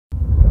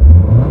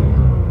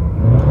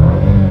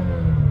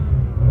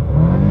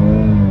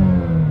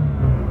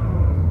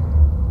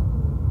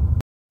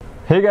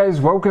Hey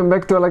guys, welcome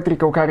back to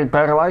Electrical Car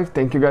Repair Live.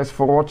 Thank you guys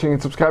for watching and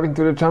subscribing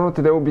to the channel.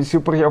 Today will be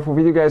super helpful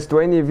video guys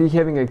to any of you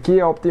having a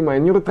Kia Optima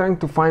and you're trying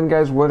to find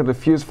guys where the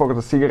fuse for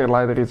the cigarette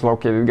lighter is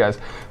located guys.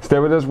 Stay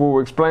with us, we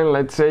will explain.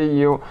 Let's say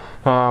you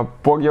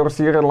plug your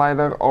cigarette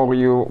lighter or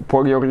you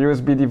plug your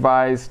USB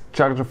device,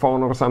 charge a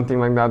phone or something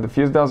like that. The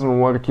fuse doesn't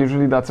work.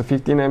 Usually that's a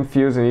 15 amp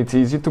fuse and it's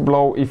easy to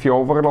blow if you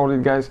overload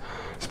it guys.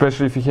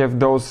 Especially if you have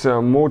those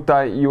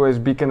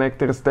multi-USB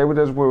connectors. Stay with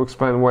us, we'll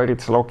explain where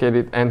it's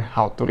located and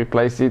how to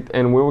replace it,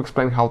 and we'll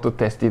explain how to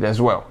test it as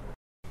well.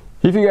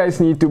 If you guys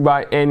need to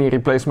buy any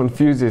replacement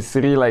fuses,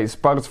 relays,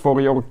 parts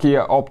for your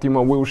Kia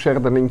Optima, we'll share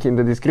the link in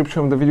the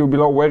description of the video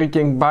below where you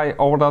can buy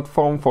all that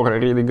from for a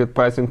really good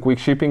price and quick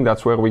shipping.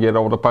 That's where we get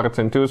all the parts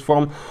and tools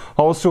from.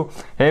 Also,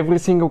 every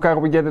single car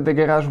we get at the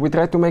garage, we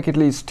try to make at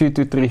least 200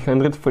 to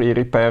 300 free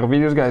repair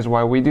videos guys.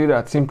 Why we do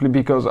that? Simply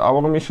because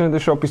our mission at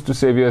the shop is to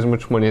save you as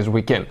much money as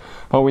we can.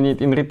 All we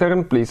need in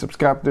return, please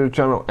subscribe to the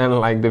channel and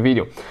like the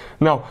video.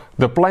 Now,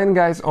 the plan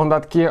guys on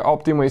that Kia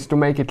Optima is to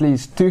make at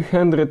least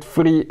 200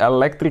 free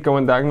electrical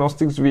and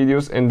diagnostics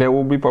videos, and they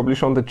will be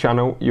published on the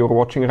channel you're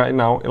watching right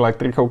now,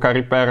 Electrical Car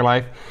Repair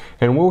Live,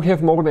 and we'll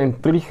have more than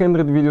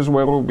 300 videos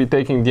where we'll be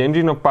taking the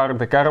engine apart,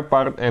 the car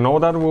apart, and all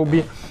that will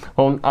be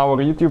on our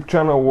YouTube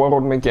channel,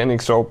 World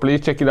Mechanics. So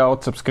please check it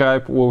out,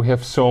 subscribe. We'll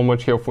have so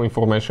much helpful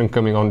information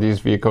coming on this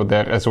vehicle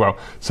there as well.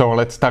 So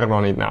let's start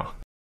on it now.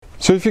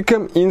 So if you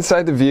come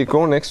inside the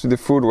vehicle, next to the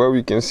food where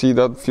we can see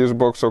that fuse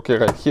box, okay,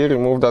 right here,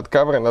 remove that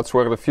cover and that's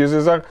where the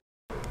fuses are.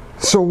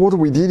 So what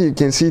we did, you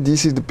can see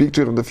this is the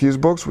picture of the fuse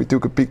box. We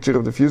took a picture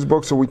of the fuse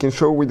box so we can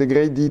show with a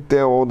great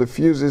detail all the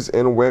fuses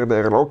and where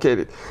they're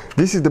located.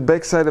 This is the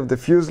back side of the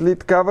fuse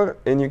lid cover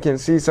and you can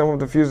see some of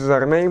the fuses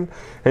are named.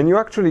 And you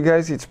actually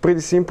guys, it's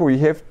pretty simple. You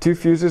have two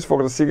fuses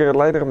for the cigarette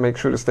lighter. Make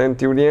sure to stand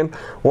till the end.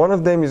 One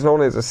of them is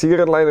known as a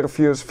cigarette lighter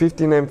fuse,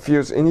 15 amp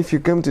fuse. And if you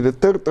come to the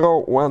third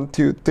row, 1,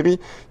 2, 3,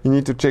 you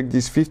need to check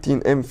this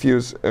 15 amp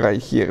fuse right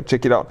here.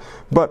 Check it out.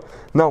 But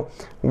now,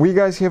 we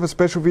guys have a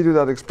special video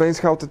that explains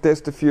how to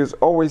test the fuse.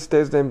 Always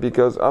test them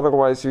because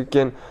otherwise you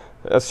can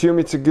assume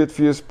it's a good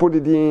fuse, put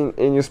it in,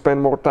 and you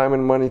spend more time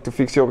and money to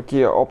fix your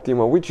Kia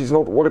Optima, which is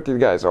not worth it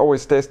guys.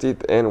 Always test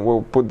it, and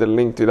we'll put the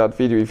link to that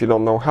video if you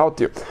don't know how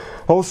to.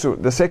 Also,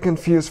 the second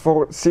fuse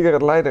for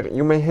cigarette lighter,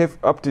 you may have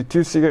up to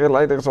 2 cigarette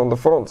lighters on the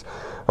front.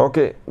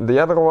 Okay, the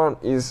other one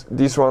is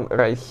this one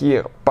right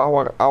here,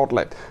 power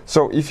outlet.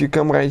 So if you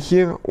come right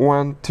here,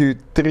 1, 2,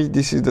 3,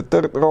 this is the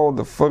third row,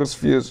 the first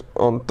fuse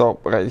on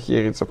top right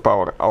here, it's a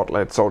power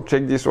outlet. So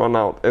check this one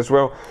out as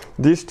well.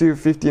 These two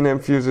 15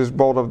 amp fuses,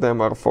 both of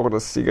them are for the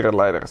cigarette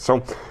lighter.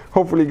 So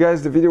hopefully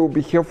guys the video will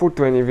be helpful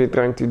to any of you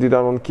trying to do that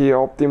on Kia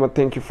Optima.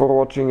 Thank you for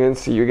watching and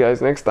see you guys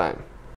next time.